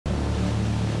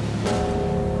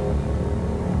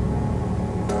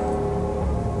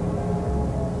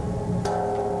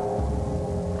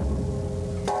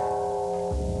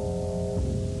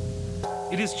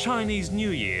It is Chinese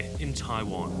New Year in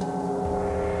Taiwan.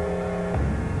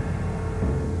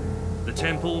 The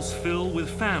temples fill with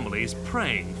families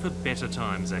praying for better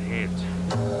times ahead.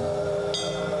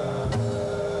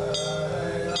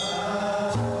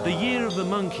 The Year of the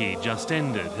Monkey just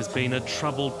ended has been a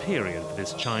troubled period for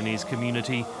this Chinese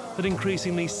community that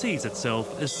increasingly sees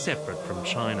itself as separate from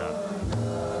China.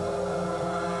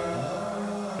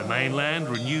 The mainland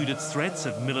renewed its threats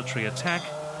of military attack.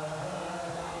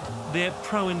 Their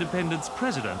pro-independence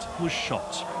president was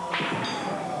shot.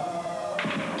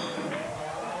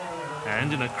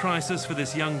 And in a crisis for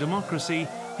this young democracy,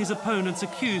 his opponents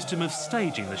accused him of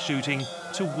staging the shooting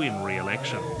to win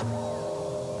re-election.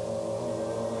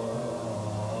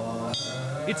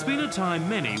 It's been a time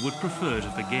many would prefer to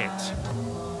forget.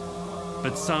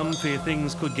 But some fear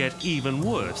things could get even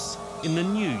worse in the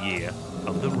new year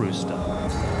of the rooster.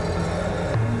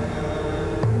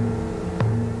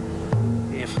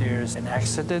 If there's an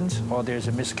accident or there's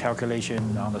a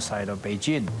miscalculation on the side of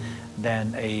Beijing,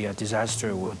 then a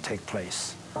disaster will take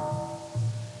place.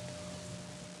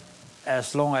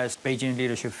 As long as Beijing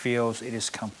leadership feels it is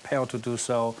compelled to do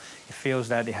so, it feels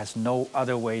that it has no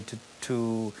other way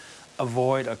to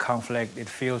avoid a conflict, it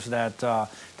feels that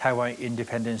Taiwan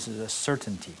independence is a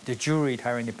certainty. De jure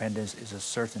Taiwan independence is a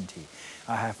certainty.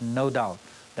 I have no doubt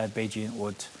that Beijing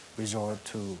would resort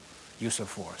to use of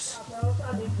force.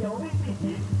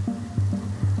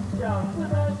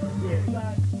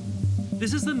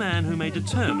 This is the man who may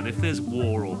determine if there's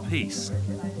war or peace.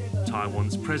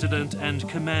 Taiwan's president and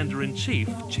commander-in-chief,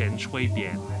 Chen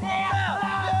Shui-Bian.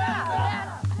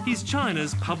 He's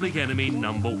China's public enemy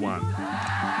 #1.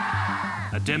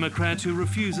 A Democrat who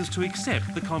refuses to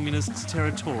accept the communists'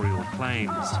 territorial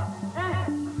claims.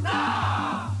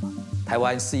 台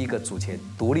湾是一个主权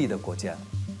独立的国家。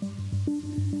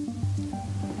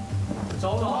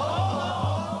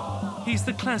 He's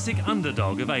the classic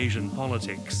underdog of Asian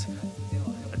politics.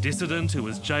 A dissident who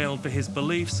was jailed for his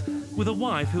beliefs, with a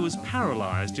wife who was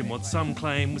paralysed in what some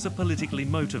claim was a politically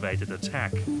motivated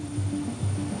attack.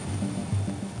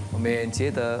 我们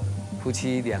觉得夫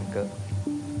妻两个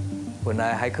本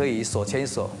来还可以手牵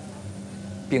手，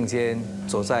并肩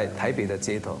走在台北的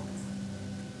街头，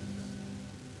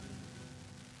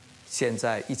现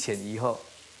在一前一后，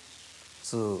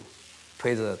是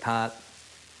推着他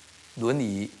轮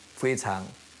椅非常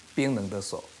冰冷的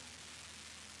手。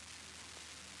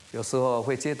有时候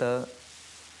会觉得，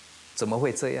怎么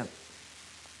会这样？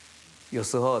有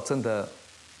时候真的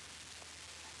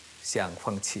想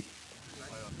放弃。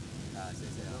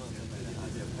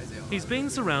 He's been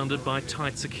surrounded by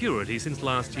tight security since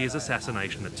last year's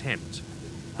assassination attempt.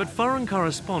 But foreign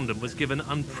correspondent was given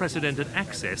unprecedented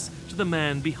access to the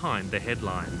man behind the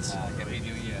headlines.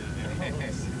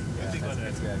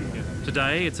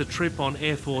 Today, it's a trip on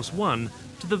Air Force One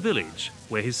to the village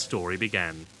where his story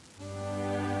began.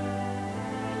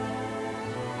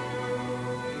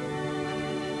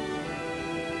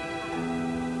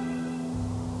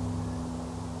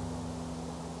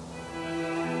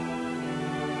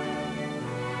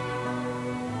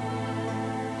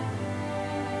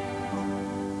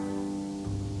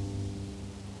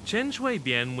 Chen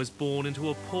Shui-Bian was born into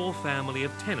a poor family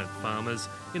of tenant farmers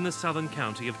in the southern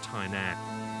county of Tainan.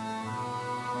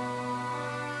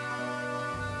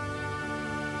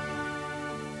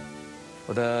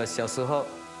 I 小时候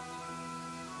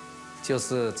就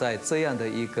是在这样的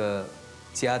一个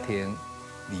家庭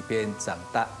里边长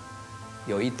大，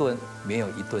有一顿没有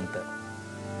一顿的。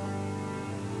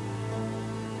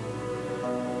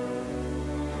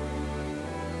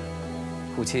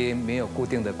父亲没有固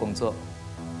定的工作。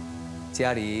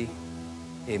 家里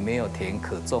也没有田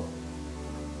可种，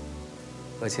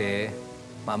而且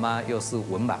妈妈又是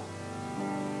文盲。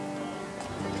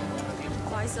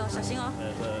不好意思哦，小心哦。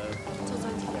做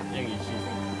专题啊。英语系。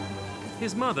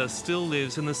 His mother still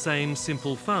lives in the same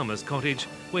simple farmer's cottage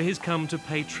where he's come to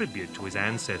pay tribute to his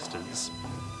ancestors.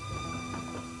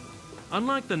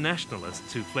 Unlike the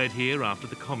nationalists who fled here after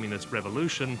the communist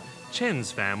revolution,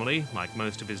 Chen's family, like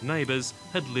most of his neighbours,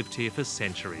 had lived here for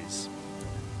centuries.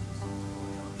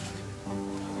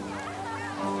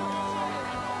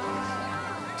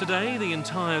 Today, the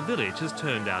entire village has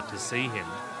turned out to see him.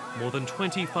 More than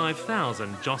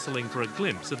 25,000 jostling for a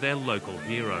glimpse of their local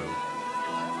hero.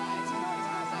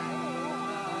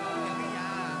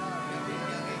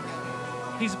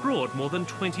 He's brought more than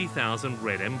 20,000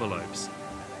 red envelopes,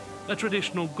 a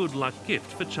traditional good luck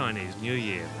gift for Chinese New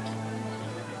Year.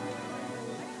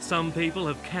 Some people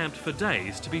have camped for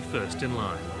days to be first in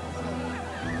line.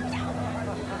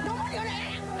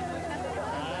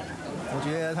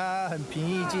 觉得他很平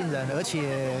易近人，而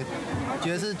且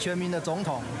觉得是全民的总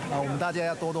统啊，我们大家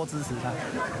要多多支持他。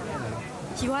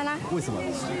喜欢啊？为什么？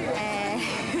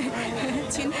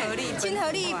亲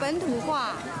和力，本土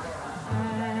化。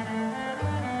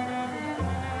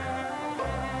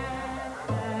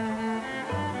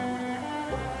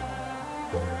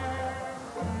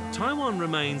Taiwan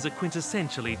remains a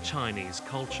quintessentially Chinese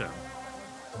culture,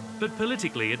 but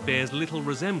politically it bears little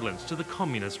resemblance to the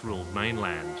communist-ruled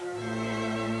mainland.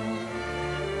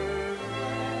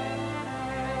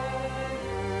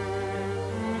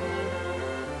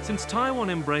 Since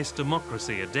Taiwan embraced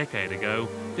democracy a decade ago,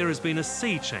 there has been a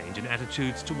sea change in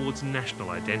attitudes towards national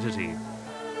identity.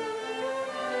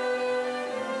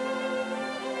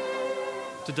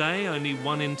 Today, only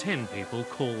 1 in 10 people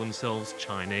call themselves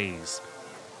Chinese.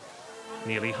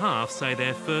 Nearly half say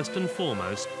they're first and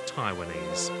foremost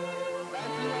Taiwanese.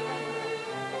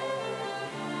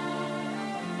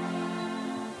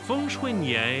 Feng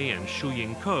Xuanye and Shu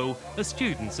Yingko are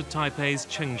students at Taipei's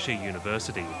Chengxi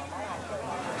University.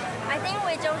 I think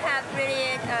we don't have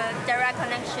really a direct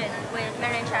connection with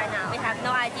mainland China. We have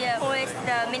no idea who is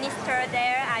the minister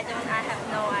there. I have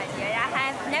no idea. I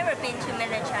have never been to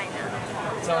mainland China.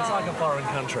 So it's like a foreign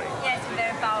country? Yes,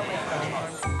 very far away.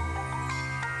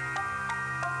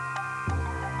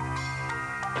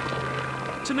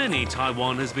 To many,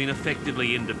 Taiwan has been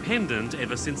effectively independent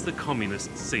ever since the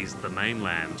communists seized the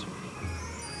mainland.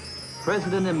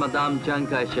 President and Madame Chiang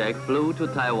Kai-shek flew to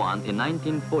Taiwan in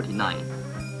 1949.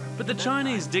 But the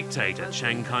Chinese dictator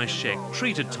Chiang Kai-shek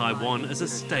treated Taiwan as a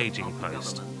staging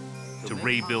post to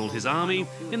rebuild his army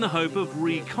in the hope of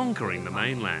reconquering the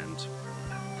mainland.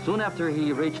 Soon after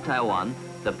he reached Taiwan,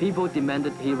 the people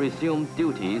demanded he resume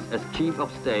duties as chief of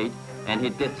state, and he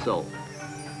did so.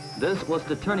 This was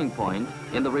the turning point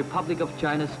in the Republic of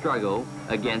China's struggle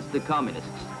against the communists.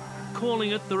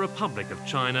 Calling it the Republic of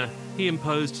China, he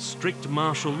imposed strict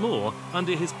martial law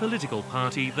under his political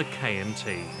party, the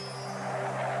KMT.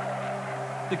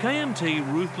 The KMT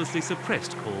ruthlessly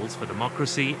suppressed calls for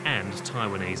democracy and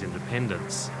Taiwanese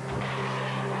independence.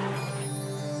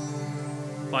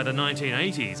 By the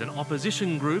 1980s, an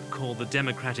opposition group called the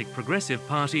Democratic Progressive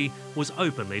Party was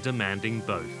openly demanding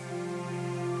both.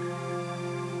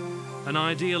 An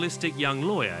idealistic young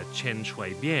lawyer, Chen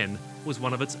Shui-Bian, was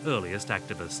one of its earliest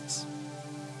activists.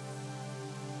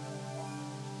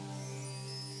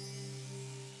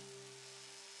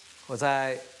 I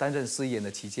在担任司研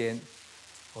的期间，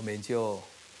我们就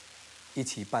一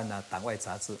起办了党外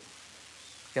杂志，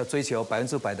要追求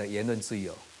100%的言论自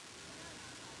由。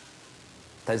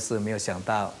但是没有想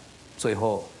到，最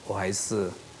后我还是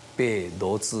被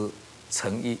罗织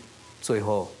成狱，最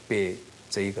后被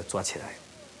这一个抓起来。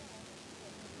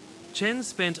 Chen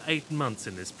spent 8 months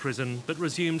in this prison, but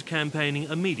resumed campaigning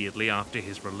immediately after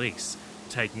his release,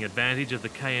 taking advantage of the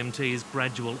KMT's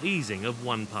gradual easing of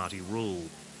one-party rule.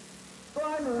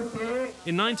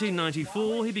 In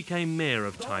 1994, he became mayor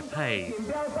of Taipei.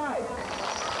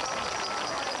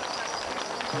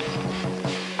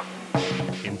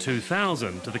 In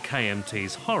 2000, to the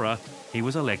KMT's horror, he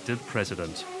was elected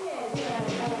president.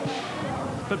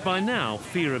 But by now,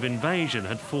 fear of invasion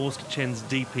had forced Chen's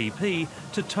DPP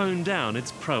to tone down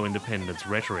its pro-independence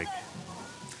rhetoric.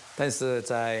 但是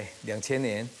在2000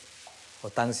年，我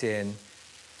当选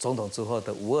总统之后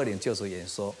的520就职演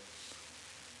说，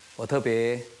我特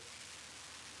别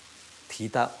提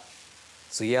到，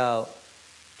只要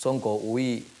中国无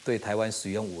意对台湾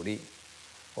使用武力，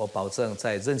我保证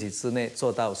在任期之内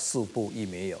做到4不1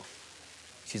没有，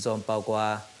其中包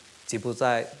括即不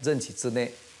在任期之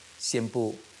内 宣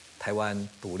布台湾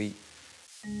独立。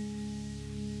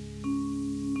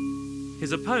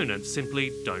 His opponents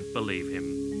simply don't believe him.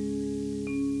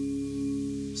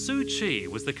 Su Chi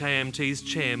was the KMT's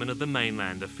chairman of the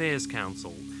Mainland Affairs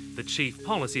Council, the chief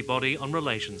policy body on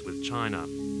relations with China.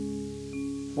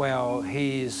 Well,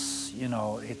 he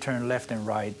turned left and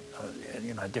right,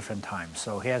 at different times.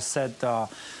 So he has said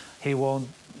he won't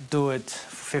do it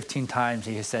 15 times.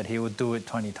 He said he would do it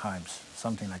 20 times,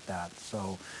 something like that.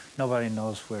 So nobody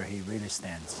knows where he really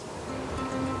stands.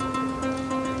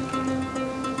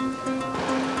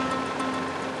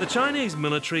 The Chinese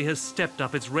military has stepped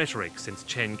up its rhetoric since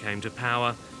Chen came to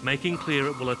power, making clear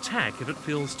it will attack if it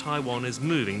feels Taiwan is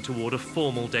moving toward a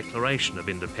formal declaration of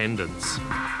independence.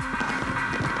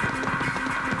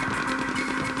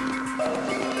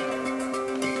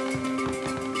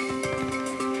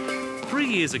 Three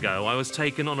years ago, I was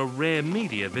taken on a rare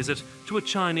media visit to a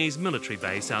Chinese military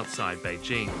base outside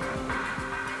Beijing.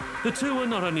 The tour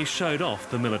not only showed off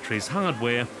the military's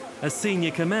hardware, a senior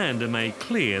commander made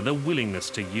clear the willingness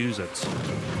to use it.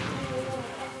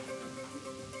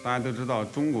 大家都知道，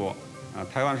中国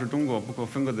台湾是中国不可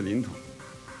分割的领土。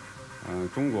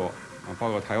中国包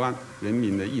括台湾人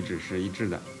民的意志是一致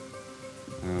的。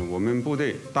我们部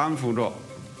队担负着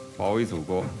保卫祖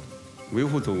国、维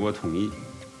护祖国统一、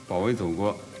保卫祖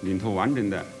国领土完整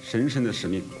的神圣的使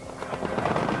命。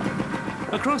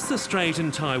 Across the Strait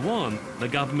in Taiwan, the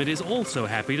government is also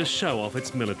happy to show off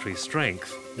its military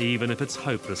strength, even if it's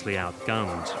hopelessly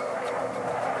outgunned.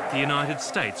 The United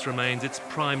States remains its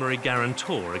primary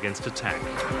guarantor against attack.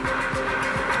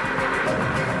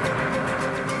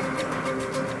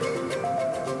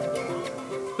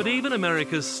 But even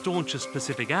America's staunchest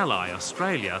Pacific ally,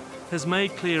 Australia, has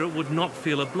made clear it would not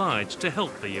feel obliged to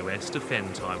help the US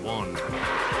defend Taiwan.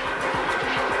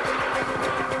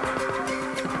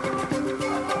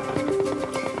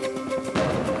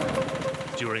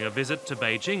 During a visit to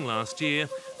Beijing last year,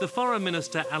 the Foreign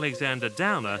Minister Alexander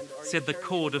Downer said the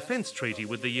core defence treaty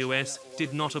with the US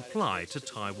did not apply to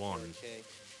Taiwan.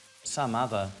 Some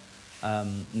other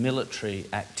military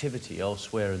activity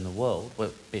elsewhere in the world,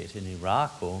 be it in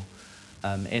Iraq or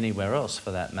anywhere else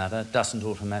for that matter, doesn't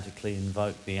automatically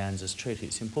invoke the ANZUS Treaty.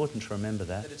 It's important to remember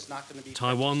that.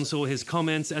 Taiwan saw his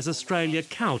comments as Australia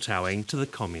kowtowing to the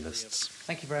communists.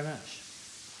 Thank you very much.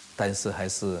 但是还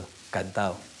是感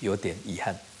到有点遗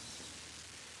憾。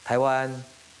台湾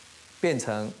变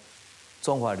成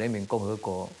中华人民共和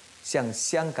国像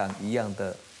香港一样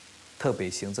的特别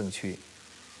行政区，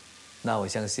那我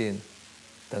相信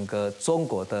整个中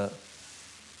国的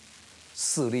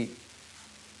势力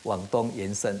往东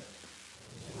延伸。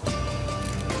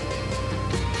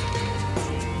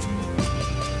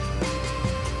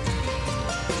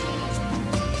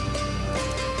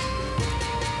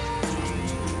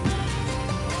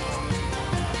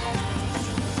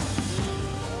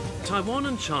 Taiwan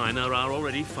and China are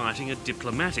already fighting a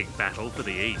diplomatic battle for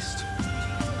the East.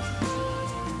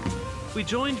 We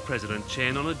joined President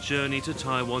Chen on a journey to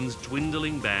Taiwan's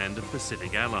dwindling band of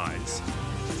Pacific allies.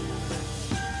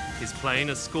 His plane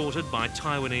escorted by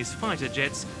Taiwanese fighter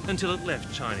jets until it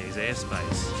left Chinese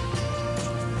airspace.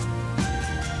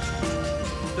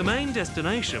 The main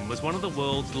destination was one of the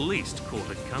world's least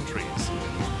courted countries,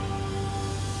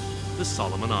 the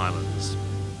Solomon Islands.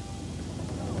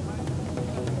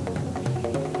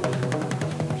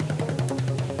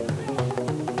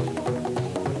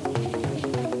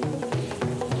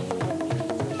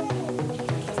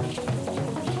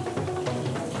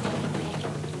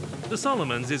 The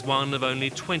Solomons is one of only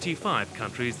 25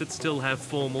 countries that still have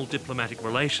formal diplomatic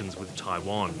relations with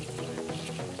Taiwan.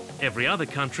 Every other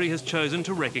country has chosen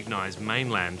to recognise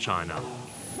mainland China.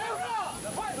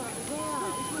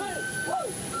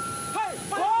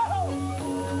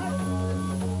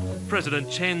 President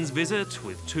Chen's visit,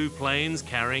 with 2 planes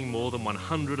carrying more than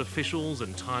 100 officials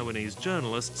and Taiwanese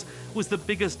journalists, was the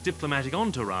biggest diplomatic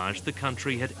entourage the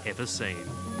country had ever seen.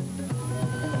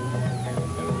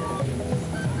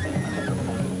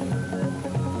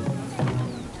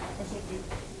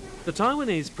 The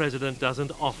Taiwanese president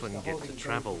doesn't often get to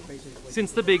travel.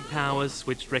 Since the big powers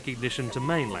switched recognition to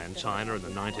mainland China in the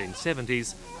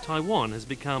 1970s, Taiwan has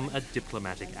become a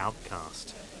diplomatic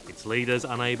outcast, its leaders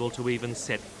unable to even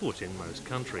set foot in most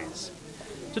countries.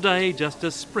 Today, just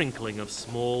a sprinkling of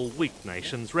small, weak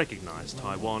nations recognise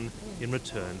Taiwan in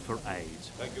return for aid.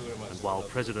 And while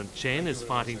President Chen is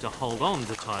fighting to hold on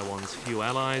to Taiwan's few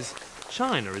allies,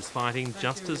 China is fighting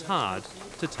just as hard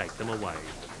to take them away.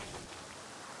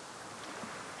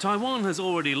 Taiwan has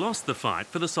already lost the fight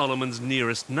for the Solomons'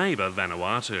 nearest neighbour,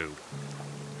 Vanuatu.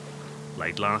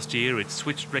 Late last year, it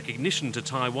switched recognition to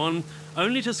Taiwan,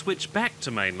 only to switch back to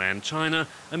mainland China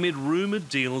amid rumoured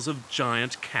deals of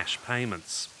giant cash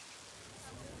payments.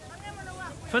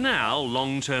 For now,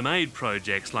 long-term aid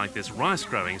projects like this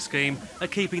rice-growing scheme are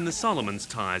keeping the Solomons'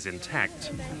 ties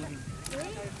intact.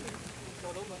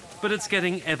 But it's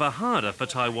getting ever harder for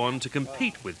Taiwan to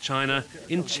compete with China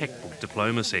in checkbook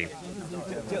diplomacy.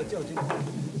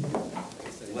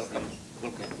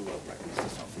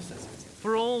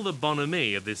 For all the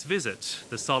bonhomie of this visit,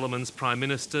 the Solomons' Prime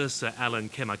Minister, Sir Alan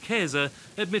Kemakeza,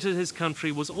 admitted his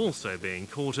country was also being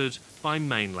courted by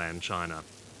mainland China.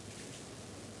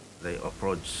 They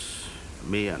approached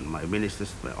me and my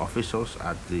ministers, my officials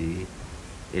at the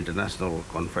international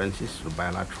conferences, the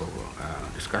bilateral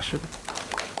discussion.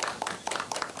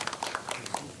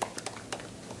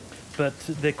 But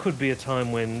there could be a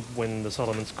time when the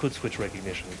Solomons could switch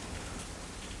recognition.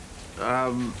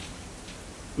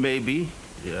 Maybe.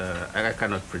 I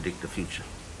cannot predict the future.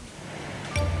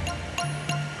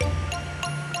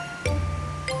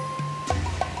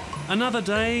 Another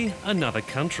day, another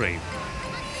country.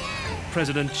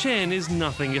 President Chen is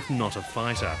nothing if not a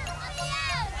fighter.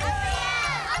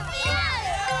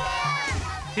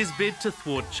 His bid to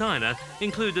thwart China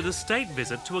included a state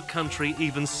visit to a country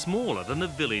even smaller than the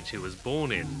village he was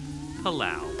born in,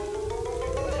 Palau.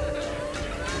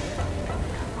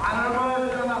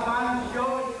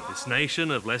 This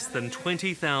nation of less than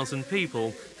 20,000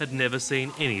 people had never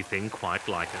seen anything quite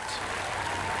like it.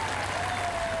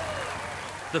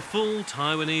 The full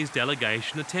Taiwanese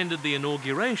delegation attended the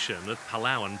inauguration of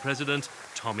Palauan President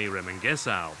Tommy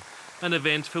Remengesau, an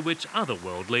event for which other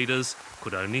world leaders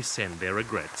could only send their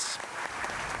regrets.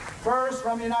 First,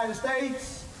 from the United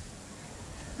States,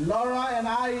 Laura and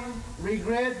I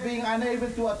regret being unable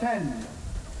to attend.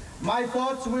 My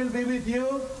thoughts will be with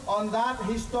you on that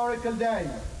historical day.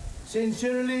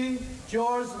 Sincerely,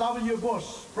 George W. Bush,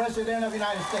 President of the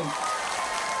United States.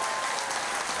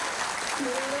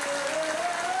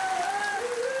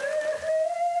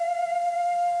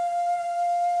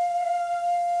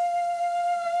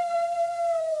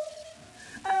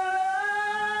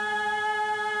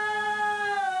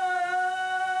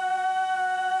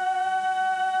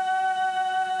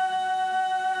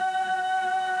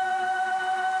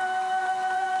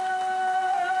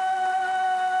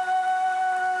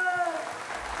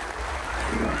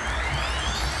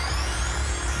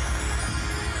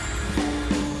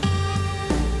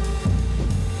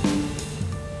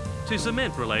 To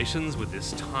cement relations with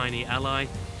this tiny ally,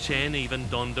 Chen even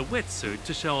donned a wetsuit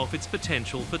to show off its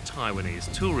potential for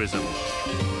Taiwanese tourism.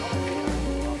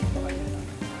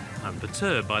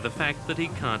 Unperturbed by the fact that he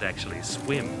can't actually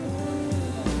swim.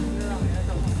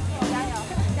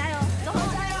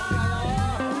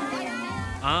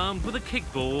 Armed with a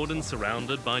kickboard and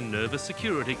surrounded by nervous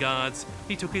security guards,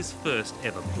 he took his first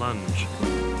ever plunge.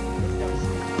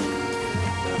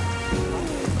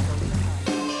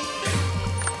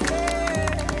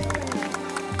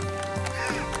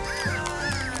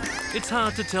 It's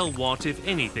hard to tell what, if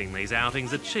anything, these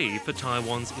outings achieve for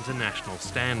Taiwan's international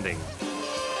standing.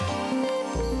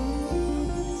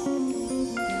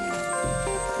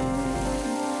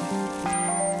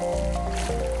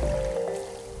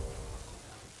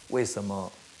 为什么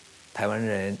台湾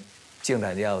人竟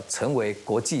然要成为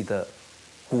国际的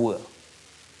孤儿？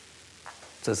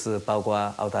这是包括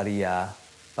澳大利亚、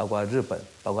包括日本、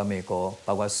包括美国、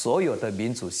包括所有的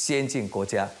民主先进国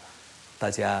家，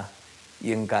大家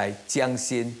应该将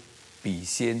心比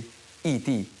心、异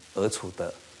地而处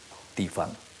的地方。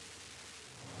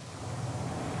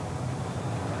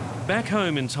 Back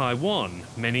home in Taiwan,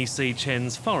 many see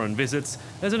Chen's foreign visits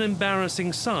as an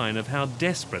embarrassing sign of how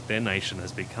desperate their nation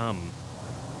has become.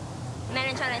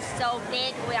 Mainland China is so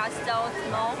big, we are so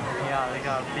small. Yeah, they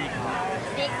got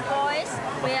Big boys,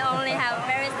 we only have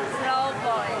very slow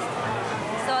boys.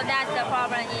 So that's the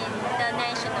problem in the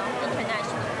national,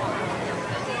 international.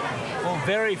 Well,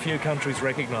 very few countries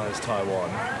recognise Taiwan.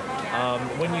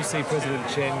 When you see President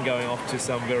Chen going off to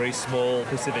some very small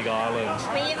Pacific island,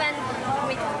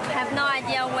 We have no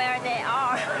idea where they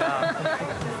are.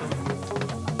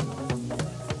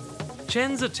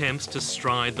 Chen's attempts to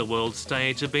stride the world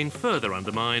stage have been further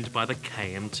undermined by the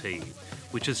KMT,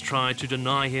 which has tried to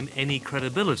deny him any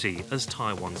credibility as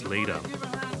Taiwan's leader.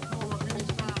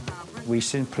 We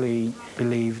simply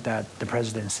believe that the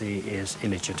presidency is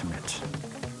illegitimate.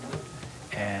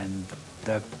 And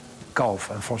the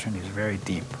gulf, unfortunately, is very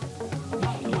deep.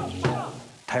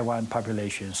 Taiwan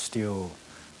population is still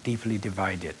deeply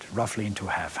divided, roughly into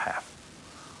half-half.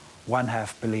 One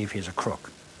half believe he's a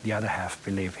crook, the other half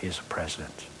believe he's a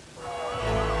president.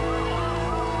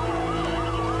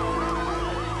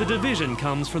 The division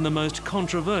comes from the most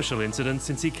controversial incident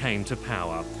since he came to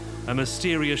power, a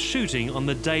mysterious shooting on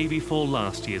the day before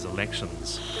last year's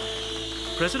elections.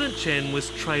 President Chen was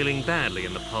trailing badly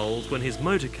in the polls when his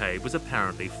motorcade was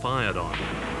apparently fired on.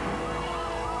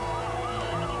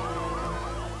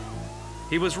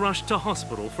 He was rushed to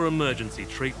hospital for emergency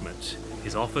treatment,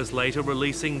 his office later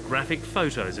releasing graphic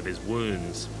photos of his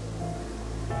wounds.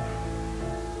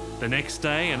 The next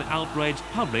day, an outraged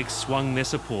public swung their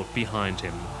support behind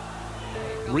him,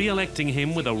 re-electing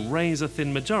him with a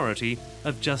razor-thin majority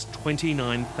of just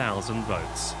 29,000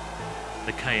 votes.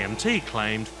 The KMT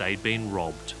claimed they'd been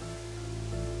robbed.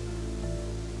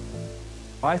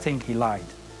 I think he lied,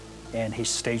 and he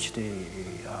staged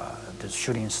the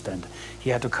shooting stunt. He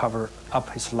had to cover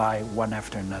up his lie one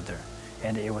after another,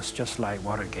 and it was just like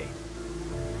Watergate.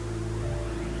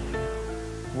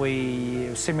 We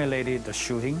simulated the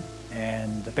shooting,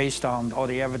 and based on all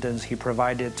the evidence he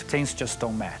provided, things just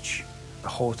don't match. The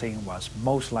whole thing was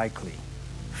most likely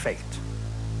faked.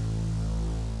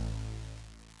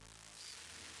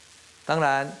 当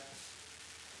然，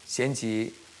选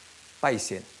举败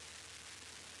选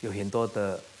有很多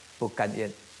的不甘愿，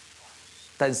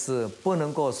但是不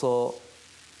能够说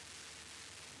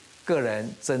个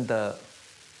人真的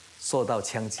受到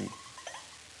枪击，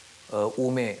而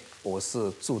污蔑我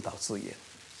是助导自演。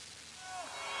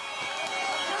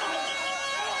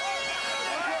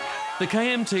 The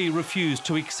KMT refused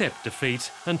to accept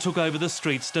defeat and took over the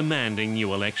streets demanding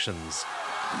new elections.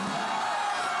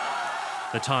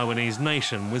 The Taiwanese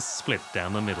nation was split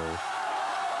down the middle.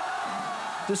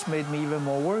 This made me even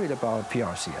more worried about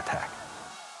PRC attack,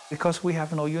 because we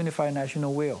have no unified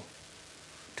national will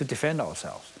to defend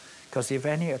ourselves. Because if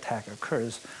any attack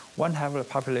occurs, one half of the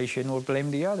population will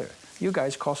blame the other. You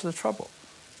guys caused the trouble.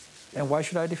 And why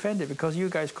should I defend it? Because you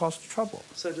guys caused the trouble.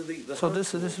 So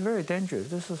this is very dangerous.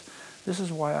 This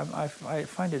is why I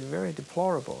find it very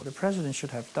deplorable. The president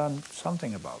should have done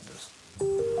something about this.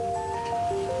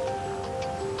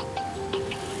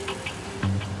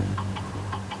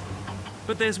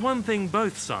 But there's one thing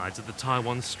both sides of the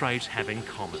Taiwan Strait have in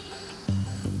common: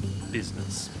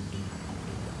 business.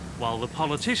 While the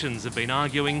politicians have been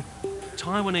arguing,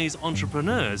 Taiwanese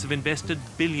entrepreneurs have invested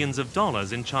billions of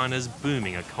dollars in China's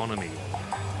booming economy.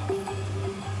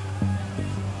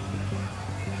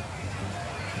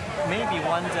 Maybe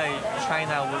one day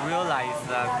China will realize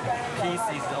that peace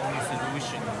is the only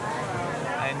solution,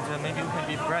 and maybe we can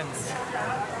be friends.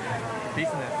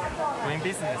 Business, doing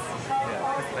business.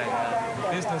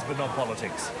 Yeah, business but not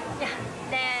politics. Yeah,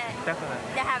 Definitely.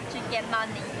 they have to get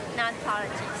money, not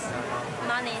politics.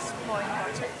 Money is more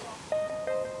important.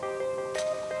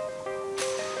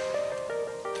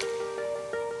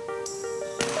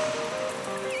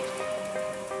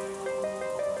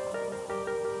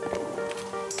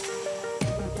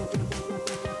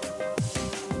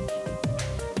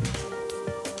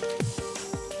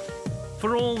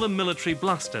 For all the military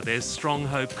bluster, there's strong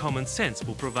hope common sense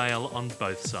will prevail on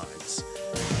both sides.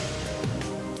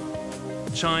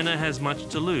 China has much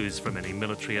to lose from any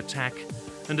military attack,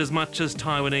 and as much as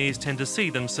Taiwanese tend to see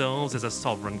themselves as a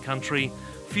sovereign country,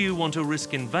 few want to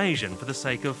risk invasion for the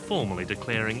sake of formally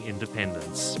declaring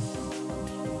independence.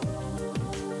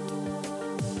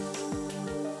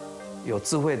 有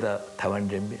智慧的台湾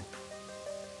人民，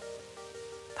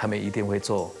他们一定会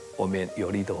做我们有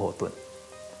力的后盾。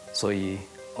 所以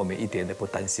我们一点也不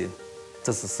担心，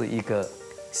这只是一个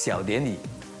小涟漪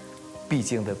必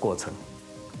经的过程，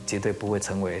绝对不会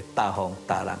成为大风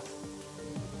大浪。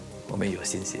我们有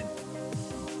信心。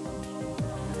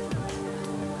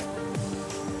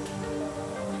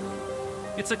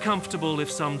It's a comfortable,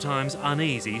 if sometimes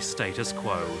uneasy, status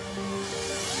quo.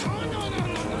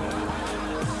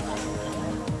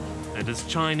 And as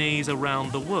Chinese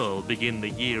around the world begin the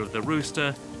Year of the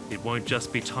Rooster, it won't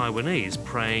just be Taiwanese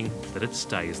praying that it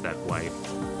stays that way.